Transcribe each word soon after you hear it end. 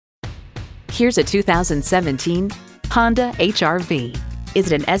Here's a 2017 Honda HR-V.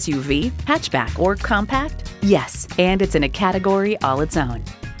 Is it an SUV, hatchback, or compact? Yes, and it's in a category all its own.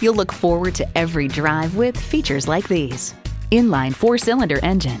 You'll look forward to every drive with features like these: inline 4-cylinder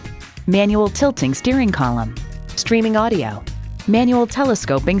engine, manual tilting steering column, streaming audio, manual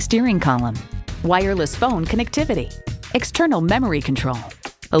telescoping steering column, wireless phone connectivity, external memory control,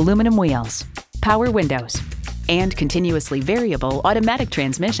 aluminum wheels, power windows, and continuously variable automatic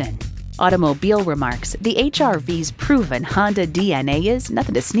transmission. Automobile remarks, the HR-V's proven Honda DNA is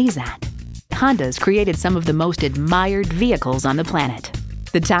nothing to sneeze at. Honda's created some of the most admired vehicles on the planet.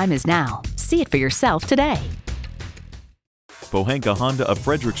 The time is now. See it for yourself today. Pohanka Honda of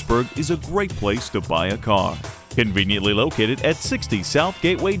Fredericksburg is a great place to buy a car. Conveniently located at 60 South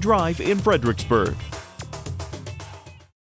Gateway Drive in Fredericksburg.